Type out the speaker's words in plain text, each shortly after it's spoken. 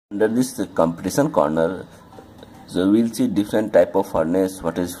Under this competition corner, so we'll see different type of furnace,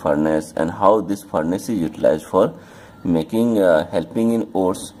 what is furnace and how this furnace is utilized for making helping in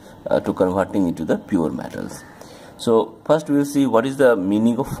ores to converting into the pure metals. So first we will see what is the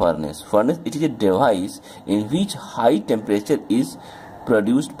meaning of furnace. Furnace, it is a device in which high temperature is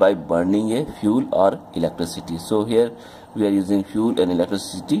produced by burning a fuel or electricity. So here we are using fuel and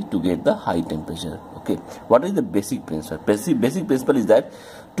electricity to get the high temperature. Okay, what is the basic principle? Basic principle is that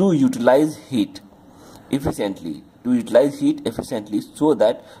to utilize heat efficiently, so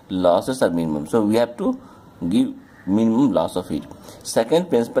that losses are minimum. So we have to give minimum loss of heat. Second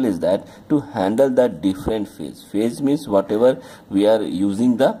principle is that to handle the different phase means whatever we are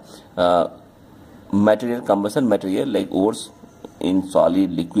using the combustion material like ores in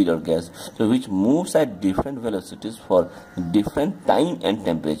solid, liquid or gas, so which moves at different velocities for different time and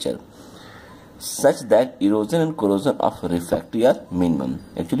temperature, such that erosion and corrosion of refractory are minimum.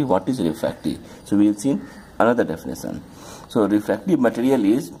 Actually, what is refractory? So we will see another definition. So refractory material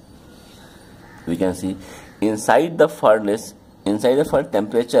is, we can see, inside the furnace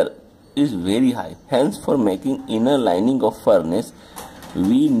temperature is very high. Hence, for making inner lining of furnace,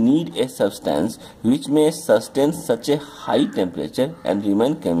 we need a substance which may sustain such a high temperature and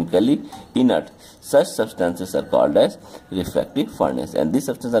remain chemically inert. Such substances are called as refractory furnace, and these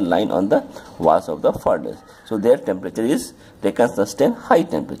substances are lying on the walls of the furnace. So their temperature is, they can sustain high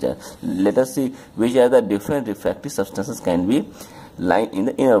temperature. Let us see which are the different refractory substances can be lying in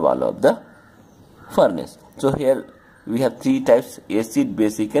the inner wall of the furnace. So here we have three types: acid,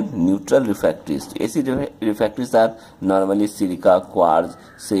 basic and neutral refractories. Acid refractories are normally silica, quartz,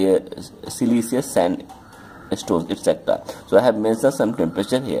 siliceous sandstones, etc. So I have mentioned some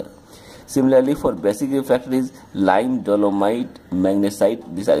temperature here. Similarly, for basic refractories, lime, dolomite,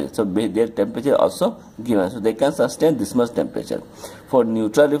 magnesite, these are, so their temperature also given, so they can sustain this much temperature. For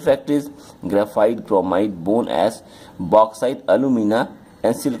neutral refractories, graphite, chromite, bone ash, bauxite, alumina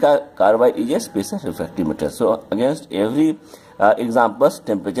and silica carbide is a special refractory material. So against every examples,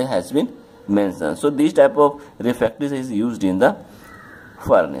 temperature has been mentioned. So this type of refractories is used in the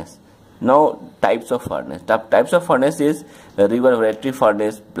furnace. Now types of furnace. Types of furnace is reverberatory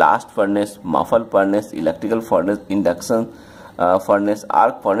furnace, blast furnace, muffle furnace, electrical furnace, induction furnace,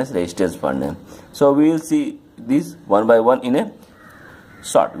 arc furnace, resistance furnace. So we will see these one by one in a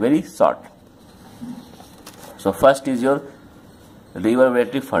very short. So first is your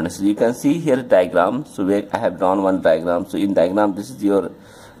reverberatory furnace. You can see here diagram. So I have drawn one diagram. So in diagram, this is your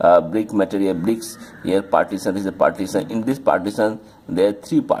brick material, bricks. Here partition is a partition. In this partition there are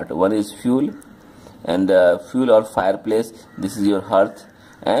three parts. One is fuel and fuel or fireplace. This is your hearth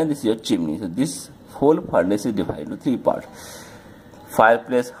and this is your chimney. So this whole furnace is divided into three parts: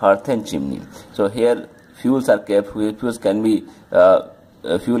 fireplace, hearth and chimney. So here fuels are kept. Fuels can be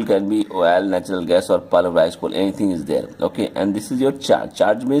fuel can be oil, natural gas or pulverized coal, anything is there. Okay, and this is your charge.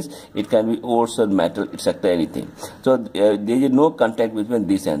 Charge means it can be ores or metal, etc., anything. So there is no contact between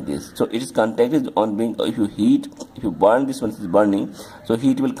this and this. So it is contact is on being, if you burn, this one is burning, so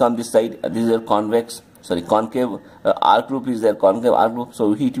heat will come this side. This is your concave arc loop is there, concave arc loop.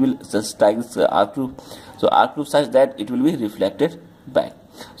 So heat will just strike this arc loop. So arc loop such that it will be reflected back.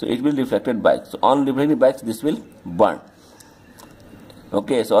 So it will reflected back. So on reflected back, this will burn.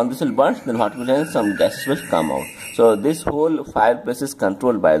 Okay, so on this will burn, then what will happen? Some gases will come out. So this whole fireplace is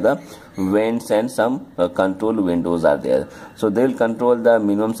controlled by the vents and some control windows are there. So they will control the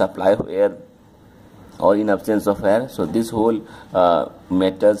minimum supply of air or in absence of air. So this whole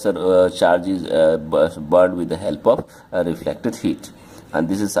metals or charge is burned with the help of reflected heat. And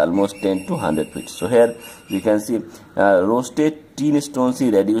this is almost 10 to 100 feet. So here you can see roasted tin stones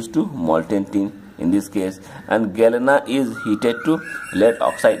is reduced to molten tin in this case, and galena is heated to lead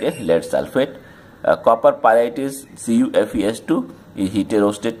oxide and lead sulfate. Copper pyrite is CuFeS2 is heated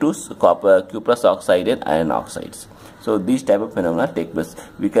roasted to copper cuprous oxide and iron oxides. So these type of phenomena take place.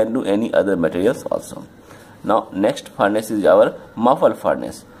 We can do any other materials also. Now next furnace is our muffle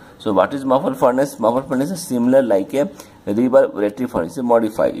furnace. So what is muffle furnace? Muffle furnace is similar like a reverberatory furnace,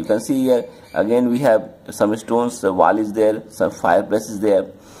 modified. You can see here again we have some stones, the wall is there, some fireplace is there,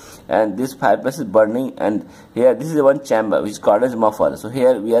 and this fireplace is burning, and here this is one chamber which is called as muffle. So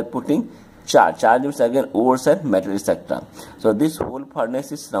here we are putting charge. Charge means again ores and metal, etc. So this whole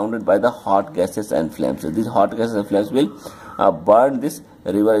furnace is surrounded by the hot gases and flames. So these hot gases and flames will burn this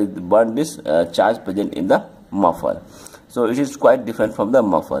charge present in the muffle. So it is quite different from the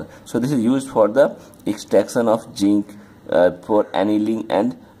muffle. So this is used for the extraction of zinc, for annealing,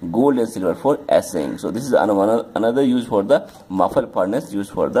 and gold and silver for assaying. So this is another use for the muffle furnace,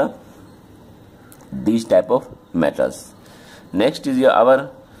 used for these type of metals. Next is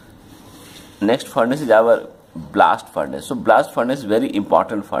our next furnace is our blast furnace. So blast furnace is very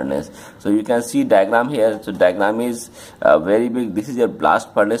important furnace. So you can see diagram here. So diagram is very big. This is your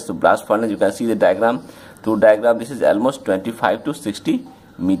blast furnace. So blast furnace, you can see the diagram. Through diagram, this is almost 25 to 60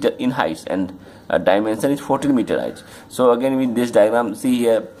 meter in height, and dimension is 14 meter height. So again, with this diagram, see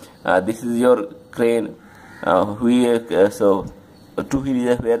here, this is your crane. So two wheel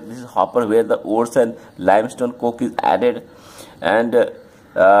is where this is hopper, where the ores and limestone coke is added, and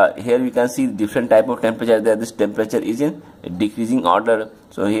here we can see different type of temperature there. This temperature is in decreasing order.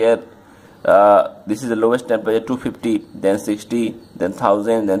 So here this is the lowest temperature, 250, then 60, then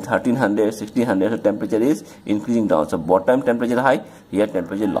 1000, then 1300, 1600. So temperature is increasing down. So bottom temperature high, here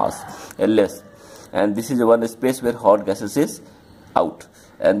temperature less, and this is the one space where hot gases is out,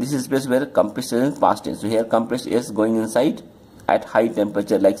 and this is space where compressed air is passed in. So here compressed air is going inside at high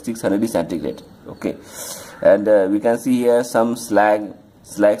temperature like 600 centigrade. Okay, and we can see here some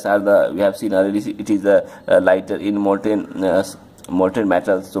slags are the, we have seen already, it is a lighter in molten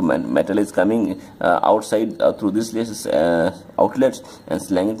metal. So metal is coming outside through this outlets, and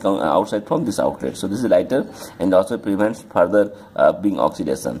slag is coming outside from this outlet. So this is lighter and also prevents further being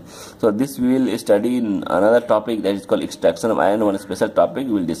oxidation. So this we will study in another topic, that is called extraction of iron. One special topic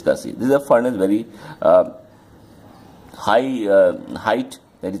we will discuss it. This is a furnace very high height,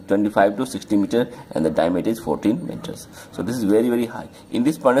 that is 25 to 60 meter, and the diameter is 14 meters. So this is very high. In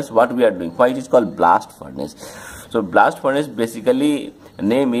this furnace, what we are doing, why it is called blast furnace? So blast furnace, basically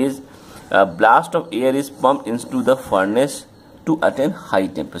name is blast of air is pumped into the furnace to attain high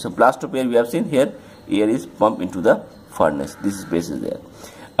temperature. So blast of air, we have seen here, air is pumped into the furnace. This space is there.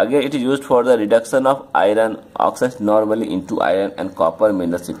 Again, it is used for the reduction of iron oxides normally into iron, and copper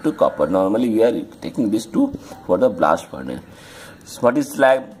minerals into copper. Normally we are taking this two for the blast furnace. So what is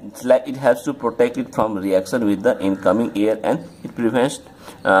slag? Slag, it helps to protect it from reaction with the incoming air, and it prevents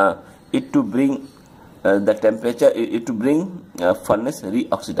it to bring the temperature, it to bring furnace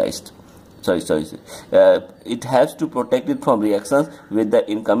reoxidized. It helps to protect it from reactions with the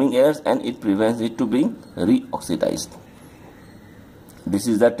incoming airs, and it prevents it to being reoxidized. This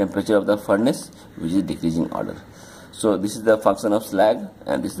is the temperature of the furnace, which is decreasing order. So this is the function of slag,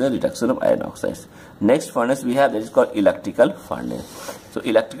 and this is the reduction of iron oxides. Next furnace we have, that is called electrical furnace. So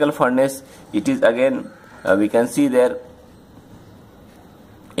electrical furnace, it is again we can see there,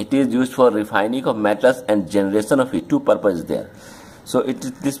 it is used for refining of metals and generation of heat. Two purposes there. So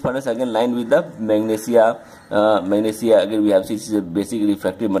this furnace again lined with the magnesia. Magnesia again we have seen, this is a basic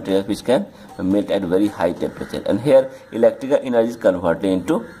refractory material which can melt at very high temperature, and here electrical energy is converted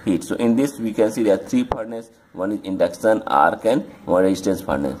into heat. So in this we can see there are three furnaces. One is induction, arc, and one resistance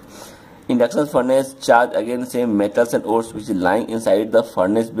furnace. Induction furnace charge again same metals and ores which is lying inside the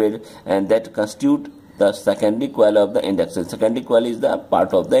furnace bed, and that constitute the secondary coil of the induction. Secondary coil is the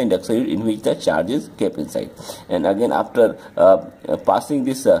part of the induction in which the charge is kept inside, and again after passing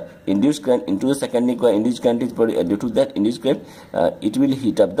this induced current into the secondary coil, induced current is produced. Due to that induced current, it will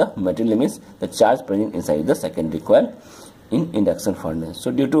heat up the material, means the charge present inside the secondary coil in induction furnace.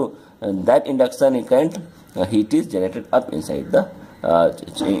 So due to that induction current, heat is generated up inside the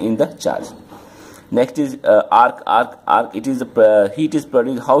in the charge. Next is arc. It is heat is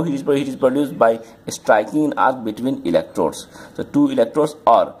produced. How heat is produced? Heat is produced by striking an arc between electrodes. So two electrodes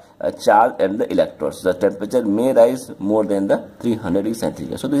or charge and the electrodes. The temperature may rise more than the 300 degrees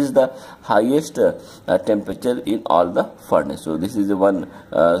centigrade. So this is the highest temperature in all the furnace. So this is the one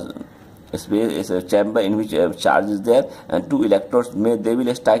space, is a chamber in which charge is there, and two electrodes they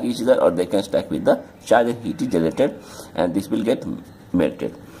will stack each other, or they can stack with the charge, and heat is generated, and this will get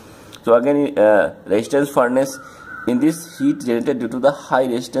melted. So again resistance furnace, in this heat generated due to the high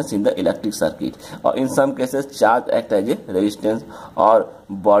resistance in the electric circuit, or in some cases charge act as a resistance, or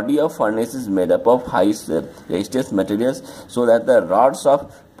body of furnace is made up of high resistance materials, so that the rods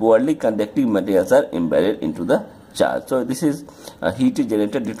of poorly conducting materials are embedded into the charge. So this is heat is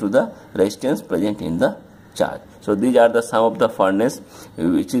generated due to the resistance present in the charge. So these are the some of the furnace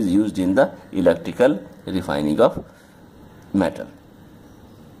which is used in the electrical refining of metal.